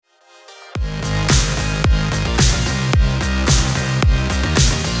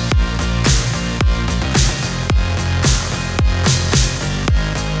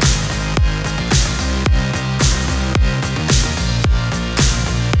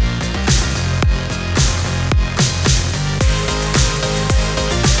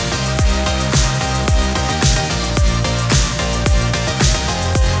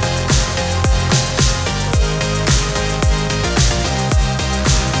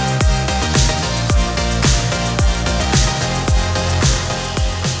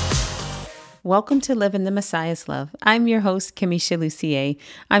Welcome to Live in the Messiah's Love. I'm your host, Kamisha Lucier.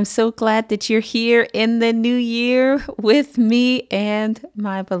 I'm so glad that you're here in the new year with me and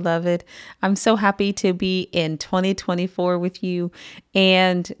my beloved. I'm so happy to be in 2024 with you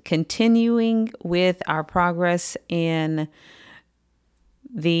and continuing with our progress in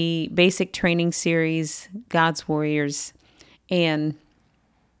the basic training series, God's Warriors. And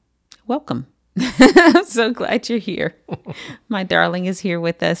welcome. I'm so glad you're here. My darling is here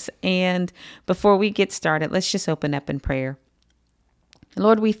with us. And before we get started, let's just open up in prayer.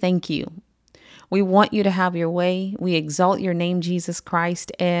 Lord, we thank you. We want you to have your way. We exalt your name, Jesus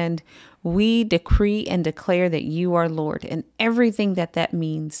Christ, and we decree and declare that you are Lord and everything that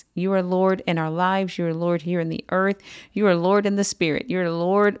means. You are Lord in our lives. You are Lord here in the earth. You are Lord in the spirit. You're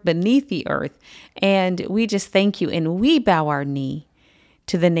Lord beneath the earth. And we just thank you and we bow our knee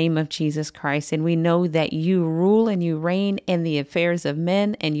to the name of Jesus Christ. And we know that you rule and you reign in the affairs of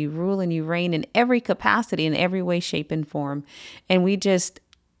men, and you rule and you reign in every capacity, in every way, shape, and form. And we just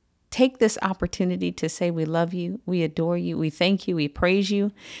take this opportunity to say we love you, we adore you, we thank you, we praise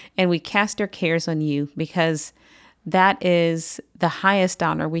you, and we cast our cares on you, because that is the highest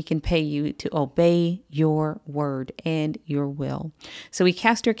honor we can pay you, to obey your word and your will. So we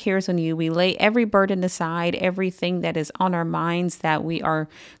cast our cares on you. We lay every burden aside, everything that is on our minds that we are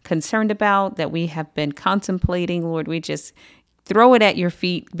concerned about, that we have been contemplating. Lord, we just throw it at your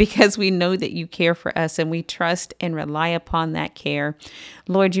feet, because we know that you care for us and we trust and rely upon that care.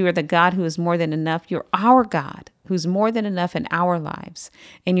 Lord, you are the God who is more than enough. You're our God who's more than enough in our lives,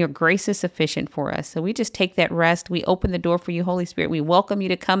 and your grace is sufficient for us. So we just take that rest. We open the door for you, Holy Spirit. We welcome you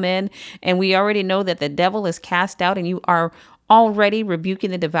to come in, and we already know that the devil is cast out, and you are already rebuking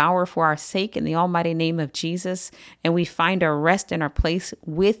the devourer for our sake in the almighty name of Jesus. And we find our rest and our place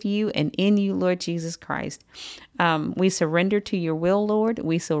with you and in you, Lord Jesus Christ. We surrender to your will, Lord.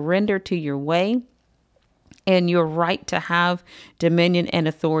 We surrender to your way and your right to have dominion and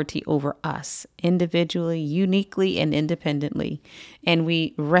authority over us individually, uniquely, and independently. And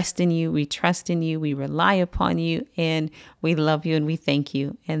we rest in you. We trust in you. We rely upon you, and we love you, and we thank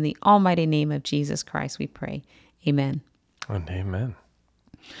you. In the almighty name of Jesus Christ, we pray. Amen. And amen.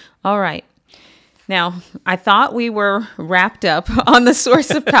 All right. Now, I thought we were wrapped up on the Source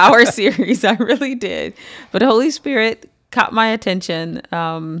of Power series. I really did. But Holy Spirit caught my attention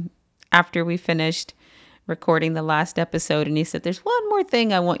after we finished recording the last episode. And he said, there's one more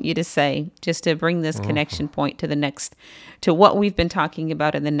thing I want you to say, just to bring this connection point to what we've been talking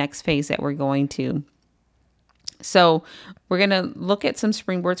about in the next phase that we're going to. So we're going to look at some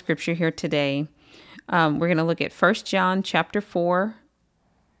springboard scripture here today. We're going to look at 1 John chapter 4,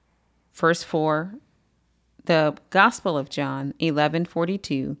 verse 4, the Gospel of John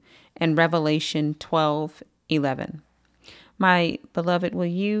 11:42, and Revelation 12:11. My beloved, will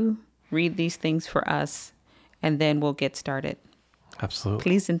you read these things for us, and then we'll get started? Absolutely.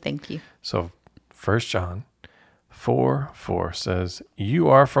 Please and thank you. So 1 John 4:4 says, "You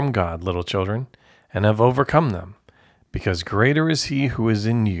are from God, little children, and have overcome them, because greater is he who is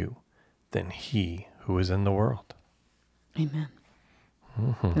in you than he who is in the world." Amen.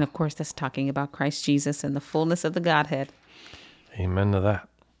 And of course, that's talking about Christ Jesus and the fullness of the Godhead. Amen to that.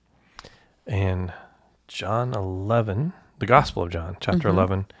 And John 11, the Gospel of John, chapter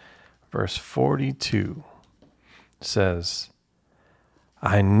 11, verse 42 says,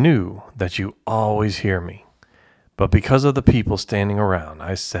 "I knew that you always hear me, but because of the people standing around,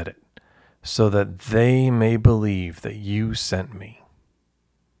 I said it, so that they may believe that you sent me."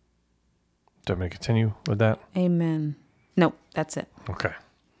 Do I want me to continue with that? Amen. No, that's it. Okay.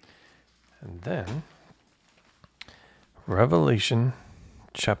 And then Revelation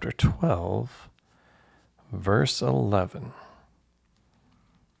chapter 12, verse 11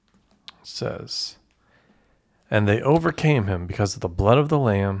 says, "And they overcame him because of the blood of the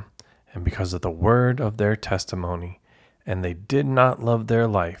Lamb and because of the word of their testimony, and they did not love their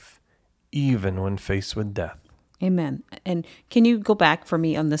life, even when faced with death." Amen. And can you go back for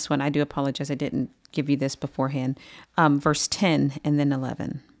me on this one? I do apologize. I didn't give you this beforehand. Verse 10 and then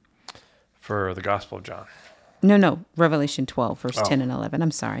 11. For the Gospel of John. No. Revelation 12, verse 10 and 11. I'm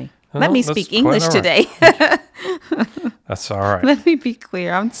sorry. Let No, me that's speak quite English all right. today. That's all right. Let me be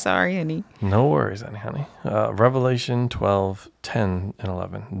clear. I'm sorry, honey. No worries, honey. Revelation 12, 10 and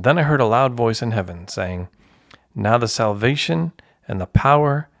 11. "Then I heard a loud voice in heaven saying, 'Now the salvation and the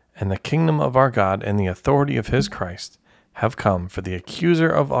power and the kingdom of our God and the authority of his Christ have come, for the accuser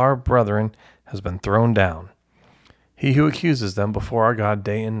of our brethren has been thrown down, he who accuses them before our God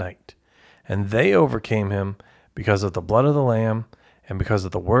day and night. And they overcame him because of the blood of the Lamb and because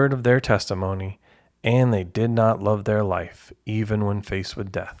of the word of their testimony, and they did not love their life, even when faced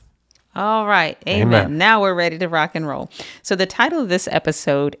with death.'" All right. Amen. Amen. Now we're ready to rock and roll. So the title of this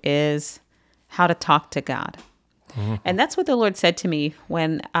episode is How to Talk to God. And that's what the Lord said to me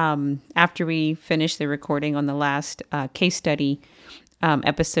when, after we finished the recording on the last case study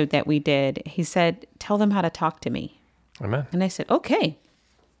episode that we did, he said, tell them how to talk to me. Amen. And I said, okay.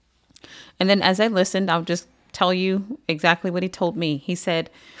 And then as I listened, I'll just tell you exactly what he told me. He said,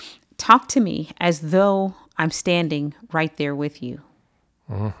 talk to me as though I'm standing right there with you.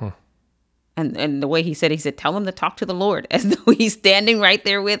 And the way he said, tell them to talk to the Lord as though he's standing right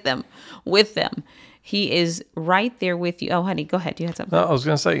there with them. He is right there with you. Oh, honey, go ahead. You had something. No, I was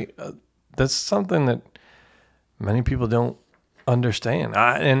going to say, that's something that many people don't understand.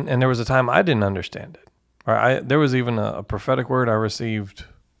 And there was a time I didn't understand it. There was even a prophetic word I received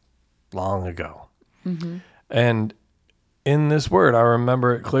long ago. Mm-hmm. And in this word, I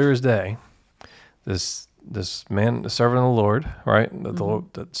remember it clear as day. This man, the servant of the Lord, right?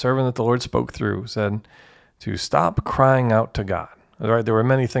 The servant that the Lord spoke through said to stop crying out to God. Right? There were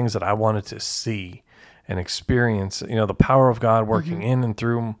many things that I wanted to see and experience, the power of God working in and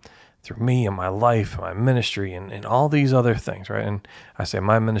through me and my life, my ministry, and all these other things, right? And I say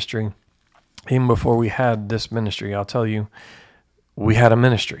my ministry, even before we had this ministry, I'll tell you, we had a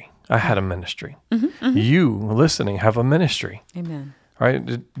ministry. I had a ministry. You listening have a ministry. Amen.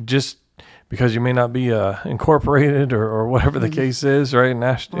 Right? Just because you may not be incorporated or whatever the case is, right?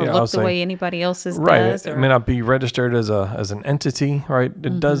 Or look the way anybody else's right, does. It may not be registered as an entity, right?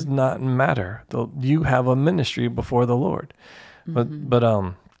 It does not matter. You have a ministry before the Lord. But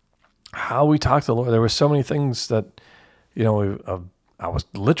how we talk to the Lord, there were so many things that, I was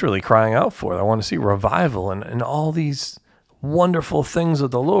literally crying out for. I want to see revival and all these wonderful things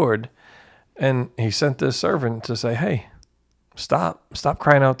of the Lord. And he sent this servant to say, hey, stop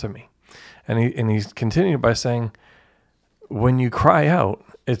crying out to me. And he continued by saying, when you cry out,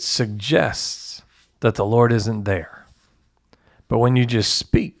 it suggests that the Lord isn't there. But when you just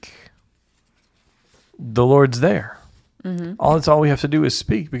speak, the Lord's there. That's all we have to do is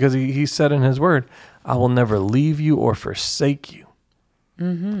speak, because he said in his word, I will never leave you or forsake you.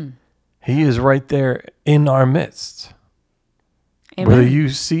 He is right there in our midst. Amen. Whether you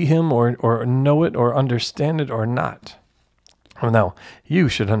see him or know it or understand it or not. Well, now, you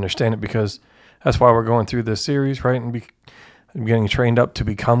should understand it, because that's why we're going through this series, right? And getting trained up to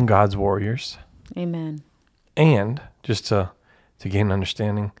become God's warriors. Amen. And just to gain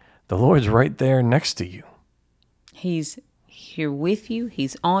understanding, the Lord's right there next to you. He's here with you.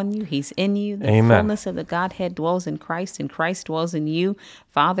 He's on you. He's in you. The Amen. fullness of the Godhead dwells in Christ, and Christ dwells in you.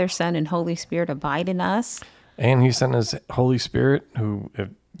 Father, Son, and Holy Spirit abide in us. And he sent his Holy Spirit,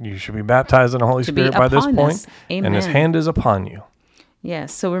 you should be baptized in the Holy Spirit by this point. And his hand is upon you.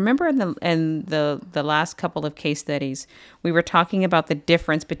 Yes. So remember in the last couple of case studies, we were talking about the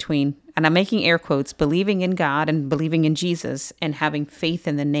difference between, and I'm making air quotes, believing in God and believing in Jesus and having faith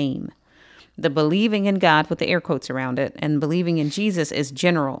in the name. The believing in God with the air quotes around it and believing in Jesus is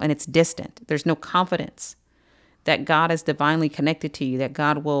general and it's distant. There's no confidence that God is divinely connected to you, that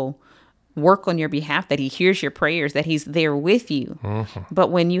God will work on your behalf, that he hears your prayers, that he's there with you. But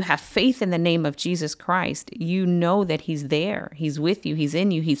when you have faith in the name of Jesus Christ, you know that he's there. He's with you. He's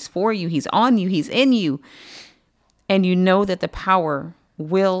in you. He's for you. He's on you. He's in you. And you know that the power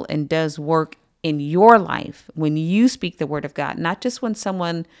will and does work in your life when you speak the word of God, not just when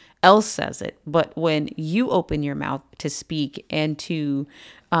someone else says it, but when you open your mouth to speak and to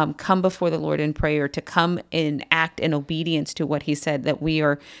come before the Lord in prayer, to come and act in obedience to what he said that we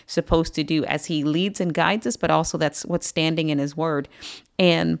are supposed to do as he leads and guides us, but also that's what's standing in his word.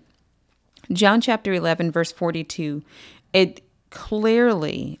 And John chapter 11, verse 42, it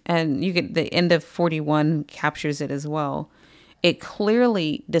clearly, and you get the end of 41 captures it as well. It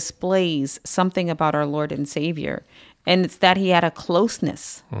clearly displays something about our Lord and Savior. And it's that he had a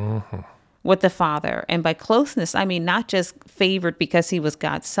closeness with the Father. And by closeness, I mean not just favored because he was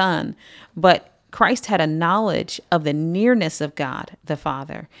God's son, but Christ had a knowledge of the nearness of God, the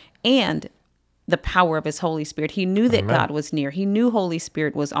Father, and the power of his Holy Spirit. He knew that Amen. God was near. He knew Holy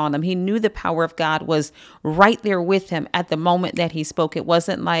Spirit was on him. He knew the power of God was right there with him at the moment that he spoke. It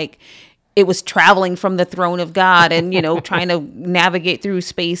wasn't like it was traveling from the throne of God and, trying to navigate through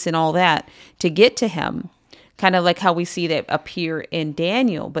space and all that to get to him. Kind of like how we see that appear in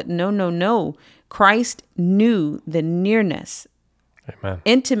Daniel. But no. Christ knew the nearness. Amen.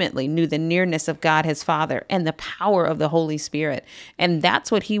 Intimately knew the nearness of God, his Father, and the power of the Holy Spirit. And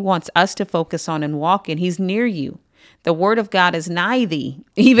that's what he wants us to focus on and walk in. He's near you. The word of God is nigh thee,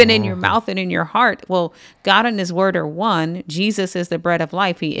 even in your mouth and in your heart. Well, God and his word are one. Jesus is the bread of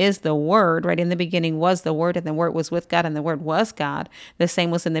life. He is the word, right? In the beginning was the word, and the word was with God, and the word was God. The same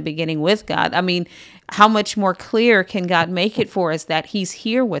was in the beginning with God. I mean, how much more clear can God make it for us that he's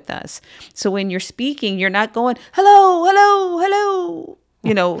here with us? So when you're speaking, you're not going, hello, hello,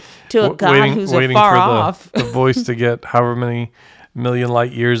 hello, to a God who's waiting afar for off. the voice to get however many million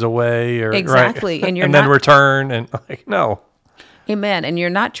light years away, or Exactly. right? And you're and not, then return, and like, no. amen. And you're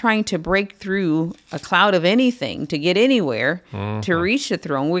not trying to break through a cloud of anything to get anywhere to reach the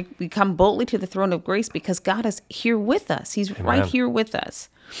throne. We come boldly to the throne of grace because God is here with us. He's right here with us.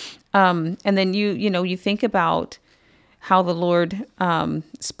 And then you think about how the Lord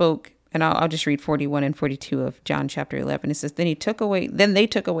spoke. And I'll just read 41 and 42 of John chapter 11. It says, Then they took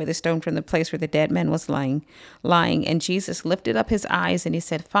away the stone from the place where the dead man was lying. And Jesus lifted up his eyes and he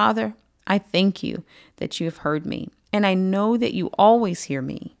said, Father, I thank you that you have heard me. And I know that you always hear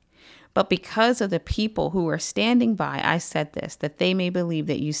me. But because of the people who are standing by, I said this, that they may believe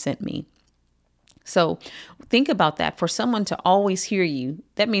that you sent me. So think about that. For someone to always hear you,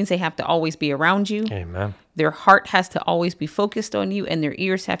 that means they have to always be around you. Amen. Their heart has to always be focused on you, and their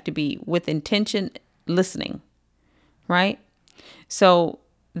ears have to be with intention listening, right? So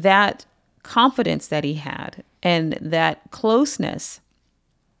that confidence that he had and that closeness,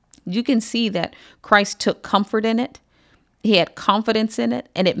 you can see that Christ took comfort in it. He had confidence in it,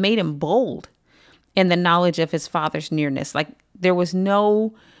 and it made him bold in the knowledge of his Father's nearness. Like there was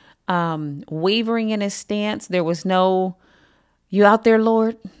no wavering in his stance. There was no, you out there,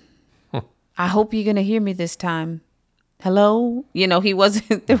 Lord? I hope you're going to hear me this time. Hello? He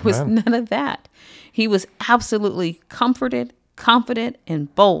wasn't, there was none of that. He was absolutely comforted, confident,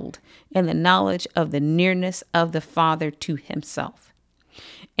 and bold in the knowledge of the nearness of the Father to himself.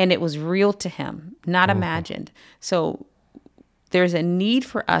 And it was real to him, not imagined. So there's a need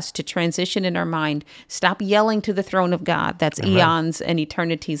for us to transition in our mind. Stop yelling to the throne of God. That's eons and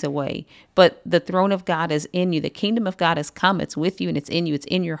eternities away. But the throne of God is in you. The kingdom of God has come. It's with you and it's in you. It's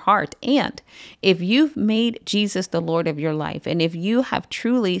in your heart. And if you've made Jesus the Lord of your life, and if you have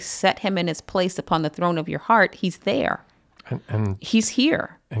truly set him in his place upon the throne of your heart, he's there. And he's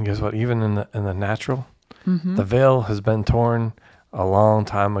here. And guess what? Even in the natural, the veil has been torn a long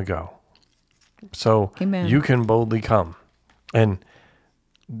time ago. So you can boldly come. And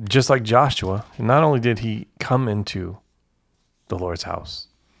just like Joshua, not only did he come into the Lord's house,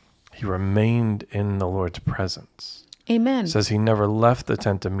 he remained in the Lord's presence. Amen. It says he never left the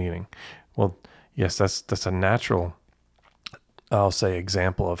tent of meeting. Well, yes, that's a natural, I'll say,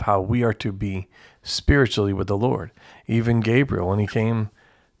 example of how we are to be spiritually with the Lord. Even Gabriel, when he came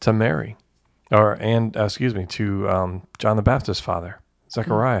to Mary, to John the Baptist's father,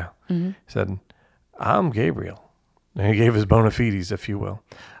 Zechariah, said, I'm Gabriel. And he gave his bona fides, if you will.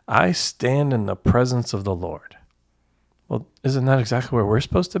 I stand in the presence of the Lord. Well, isn't that exactly where we're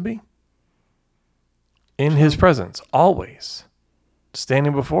supposed to be? In his presence, always.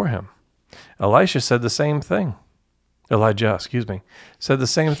 Standing before him. Elijah said the same thing. Elijah, said the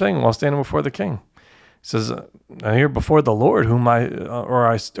same thing while standing before the king. He says, I'm here before the Lord,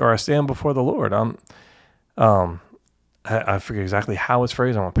 I stand before the Lord. I forget exactly how it's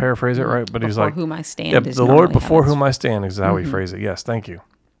phrased. I'm going to paraphrase it right. But he's like, whom I stand. The Lord before whom I stand is how he phrased it. Yes, thank you.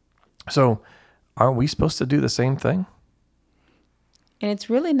 So aren't we supposed to do the same thing? And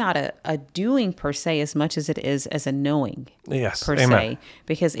it's really not a doing per se as much as it is as a knowing. Yes, per amen. se.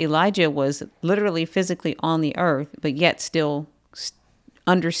 Because Elijah was literally physically on the earth, but yet still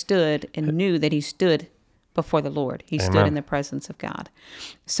understood and knew that he stood before the Lord. He stood in the presence of God.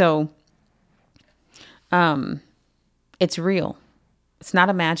 So, it's real. It's not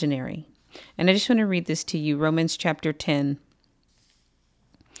imaginary. And I just want to read this to you, Romans chapter 10.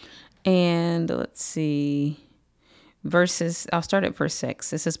 And let's see, I'll start at verse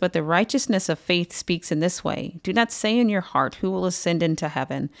 6. It says, But the righteousness of faith speaks in this way. Do not say in your heart, who will ascend into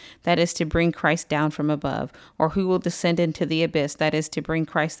heaven? That is to bring Christ down from above. Or who will descend into the abyss? That is to bring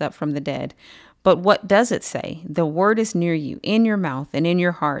Christ up from the dead. But what does it say? The word is near you, in your mouth and in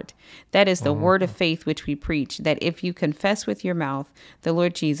your heart. That is the word of faith which we preach, that if you confess with your mouth the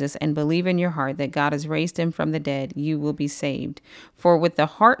Lord Jesus and believe in your heart that God has raised him from the dead, you will be saved. For with the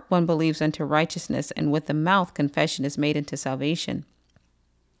heart one believes unto righteousness, and with the mouth confession is made unto salvation.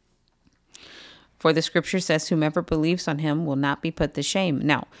 For the scripture says, whomever believes on him will not be put to shame.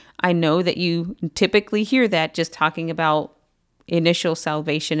 Now, I know that you typically hear that just talking about initial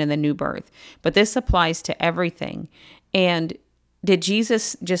salvation and the new birth, but this applies to everything. And did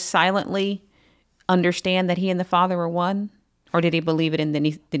Jesus just silently understand that he and the Father were one, or did he believe it and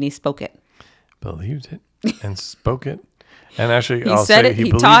then he spoke it? believed it and spoke it. And actually, He I'll said say it, he he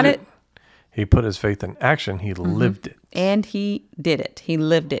believed taught it. it, He put his faith in action. He lived it. and he did it. He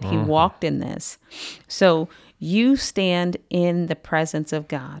lived it. He walked in this. So you stand in the presence of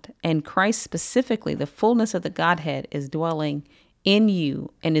God, and Christ specifically, the fullness of the Godhead, is dwelling in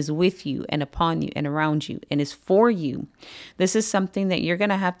you and is with you and upon you and around you and is for you. This is something that you're going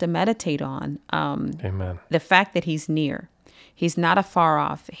to have to meditate on. Amen. The fact that he's near. He's not afar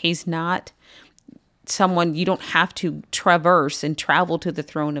off. He's not someone you don't have to traverse and travel to the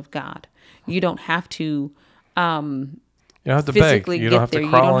throne of God. You don't have to You don't have to beg. physically You get don't have there. to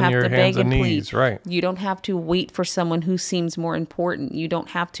You crawl don't on have your to hands beg and and knees. plead. Right. You don't have to wait for someone who seems more important. You don't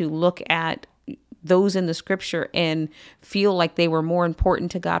have to look at those in the scripture and feel like they were more important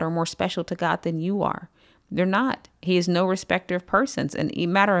to God or more special to God than you are. They're not. He is no respecter of persons. And a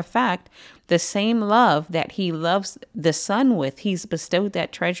matter of fact, the same love that he loves the Son with, he's bestowed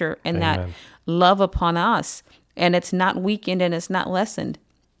that treasure and that Amen. love upon us. And it's not weakened and it's not lessened.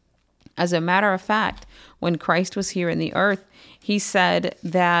 As a matter of fact, when Christ was here in the earth, he said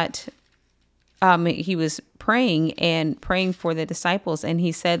that he was praying for the disciples. And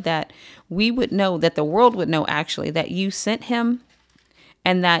he said that we would know, that the world would know actually, that you sent him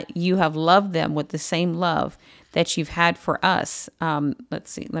and that you have loved them with the same love that you've had for us.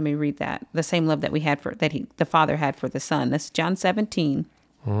 Let's see, let me read that. The same love that we had the Father had for the Son. That's John 17.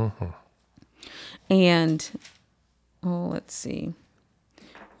 And, let's see.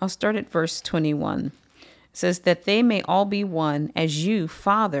 I'll start at verse 21. It says that they may all be one, as you,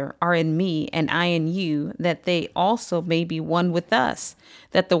 Father, are in me and I in you, that they also may be one with us,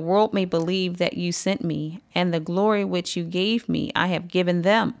 that the world may believe that you sent me, and the glory which you gave me I have given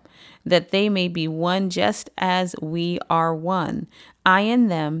them, that they may be one just as we are one, I in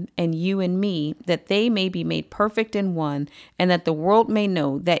them and you in me, that they may be made perfect in one, and that the world may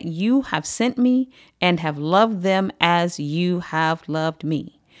know that you have sent me and have loved them as you have loved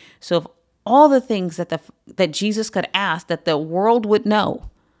me. So if all the things that Jesus could ask, that the world would know,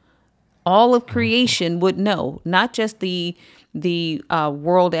 all of creation would know, not just the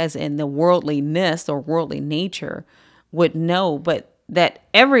world as in the worldliness or worldly nature would know, but that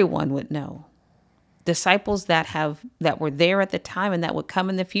everyone would know. Disciples that were there at the time and that would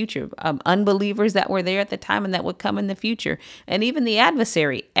come in the future, unbelievers that were there at the time and that would come in the future, and even the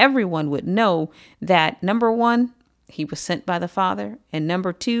adversary, everyone would know that, number one, he was sent by the Father, and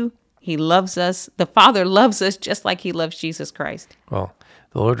number two, he loves us. The Father loves us just like he loves Jesus Christ. Well,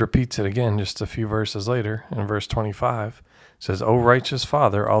 the Lord repeats it again just a few verses later in verse 25. It says, O righteous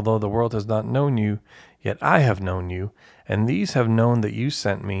Father, although the world has not known you, yet I have known you, and these have known that you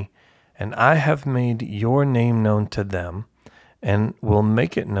sent me, and I have made your name known to them, and will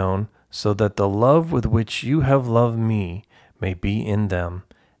make it known, so that the love with which you have loved me may be in them,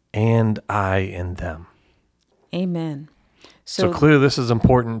 and I in them. Amen. So clearly this is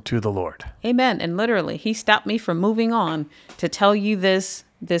important to the Lord. Amen. And literally, he stopped me from moving on to tell you this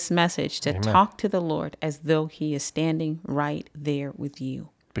message, to Amen. talk to the Lord as though he is standing right there with you.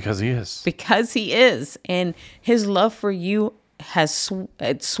 Because he is. Because he is. And his love for you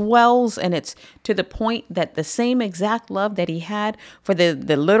it swells, and it's to the point that the same exact love that he had for the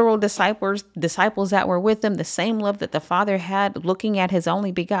literal disciples that were with him, the same love that the Father had looking at his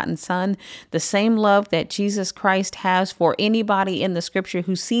only begotten Son, the same love that Jesus Christ has for anybody in the scripture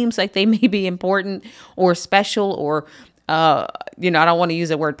who seems like they may be important or special or I don't want to use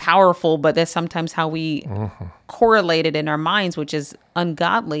the word powerful, but that's sometimes how we correlate it in our minds, which is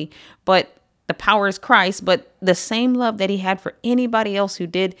ungodly. But the power is Christ, but the same love that he had for anybody else who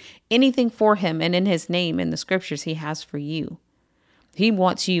did anything for him and in his name in the scriptures, he has for you. He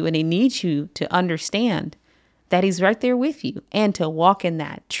wants you and he needs you to understand that he's right there with you and to walk in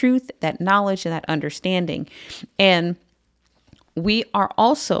that truth, that knowledge, and that understanding. And we are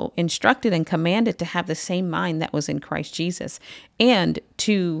also instructed and commanded to have the same mind that was in Christ Jesus and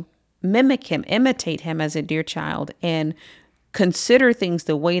to mimic him, imitate him as a dear child, and consider things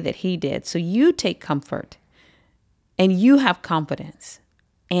the way that he did. So you take comfort and you have confidence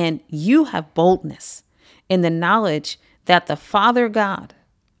and you have boldness in the knowledge that the Father God,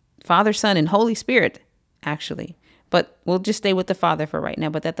 Father, Son, and Holy Spirit, actually, but we'll just stay with the Father for right now,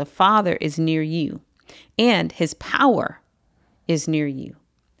 but that the Father is near you and his power is near you.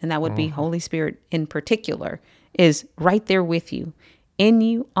 And that would be Holy Spirit in particular, is right there with you, in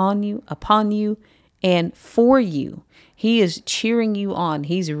you, on you, upon you, and for you. He is cheering you on.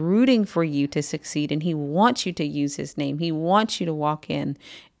 He's rooting for you to succeed, and he wants you to use his name. He wants you to walk in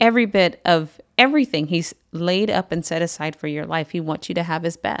every bit of everything he's laid up and set aside for your life. He wants you to have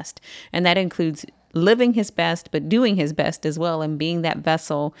his best. And that includes living his best, but doing his best as well, and being that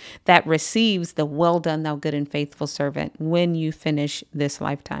vessel that receives the well done, thou good and faithful servant when you finish this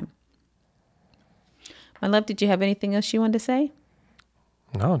lifetime. My love, did you have anything else you wanted to say?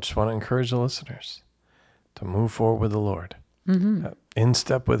 No, just want to encourage the listeners to move forward with the Lord, in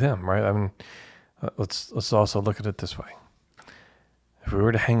step with him, right? I mean, let's also look at it this way. If we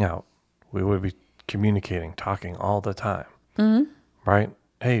were to hang out, we would be communicating, talking all the time, right?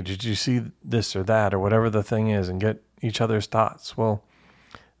 Hey, did you see this or that or whatever the thing is, and get each other's thoughts? Well,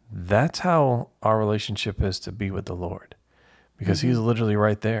 that's how our relationship is to be with the Lord, because he's literally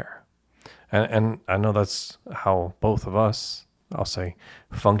right there. And I know that's how both of us, I'll say,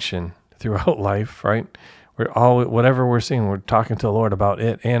 function throughout life, right? Whatever we're seeing, we're talking to the Lord about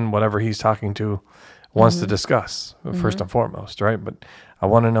it and whatever he's talking to, wants to discuss first and foremost, right? But I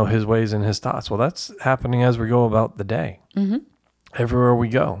want to know his ways and his thoughts. Well, that's happening as we go about the day, everywhere we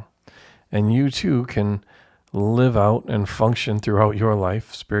go. And you too can live out and function throughout your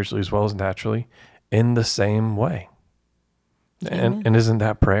life, spiritually as well as naturally, in the same way. And isn't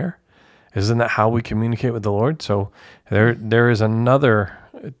that prayer? Isn't that how we communicate with the Lord? So there is another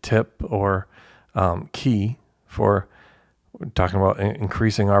tip or key for talking about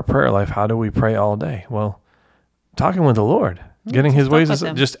increasing our prayer life. How do we pray all day? Well, talking with the Lord, getting his ways,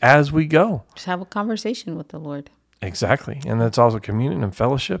 just as we go. Just have a conversation with the Lord. Exactly. And that's also communion and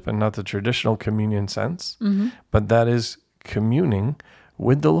fellowship, and not the traditional communion sense, but that is communing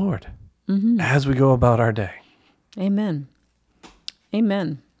with the Lord as we go about our day. Amen.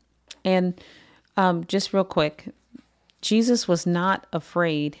 Amen. And just real quick, Jesus was not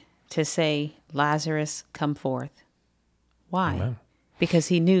afraid to say, Lazarus, come forth. Why? Amen. Because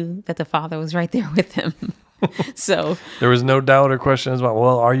he knew that the Father was right there with him. So there was no doubt or questions about,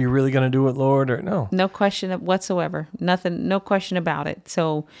 well, are you really going to do it, Lord? Or no question whatsoever. Nothing, no question about it.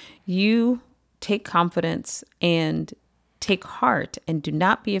 So you take confidence and take heart, and do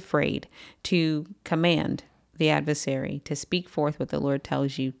not be afraid to command the adversary, to speak forth what the Lord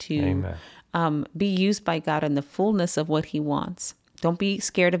tells you, to be used by God in the fullness of what he wants. Don't be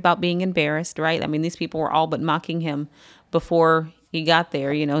scared about being embarrassed, right? I mean, these people were all but mocking him before he got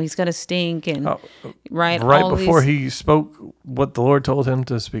there. You know, he's going to stink and right before he spoke what the Lord told him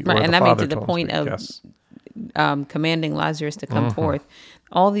to speak. Right, and I mean to the point of commanding Lazarus to come forth.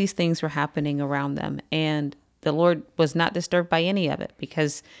 All these things were happening around them, and the Lord was not disturbed by any of it,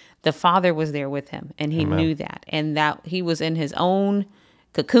 because the Father was there with him, and he knew that, and that he was in his own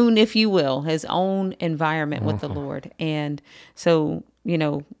cocoon, if you will, his own environment with the Lord. And so,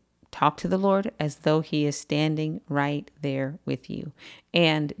 talk to the Lord as though he is standing right there with you,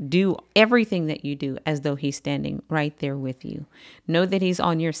 and do everything that you do as though he's standing right there with you. Know that he's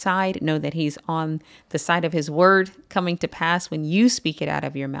on your side. Know that he's on the side of his word coming to pass when you speak it out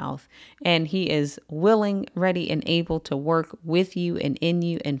of your mouth. And he is willing, ready, and able to work with you and in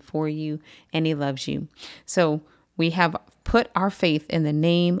you and for you. And he loves you. So we have put our faith in the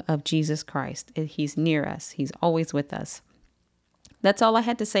name of Jesus Christ. He's near us. He's always with us. That's all I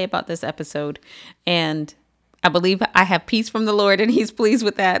had to say about this episode. And I believe I have peace from the Lord, and he's pleased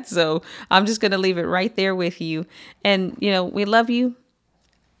with that. So I'm just going to leave it right there with you. And, we love you.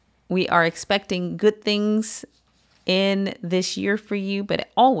 We are expecting good things in this year for you,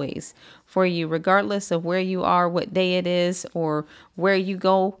 but always for you, regardless of where you are, what day it is, or where you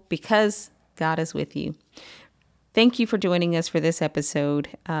go, because God is with you. Thank you for joining us for this episode.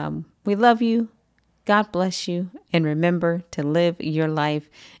 We love you. God bless you, and remember to live your life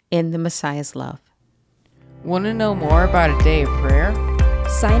in the Messiah's love. Want to know more about a day of prayer?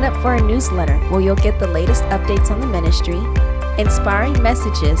 Sign up for our newsletter where you'll get the latest updates on the ministry, inspiring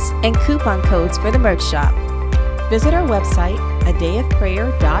messages, and coupon codes for the merch shop. Visit our website,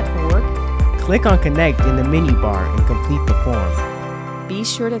 adayofprayer.org. Click on Connect in the menu bar and complete the form. Be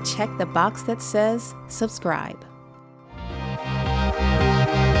sure to check the box that says subscribe.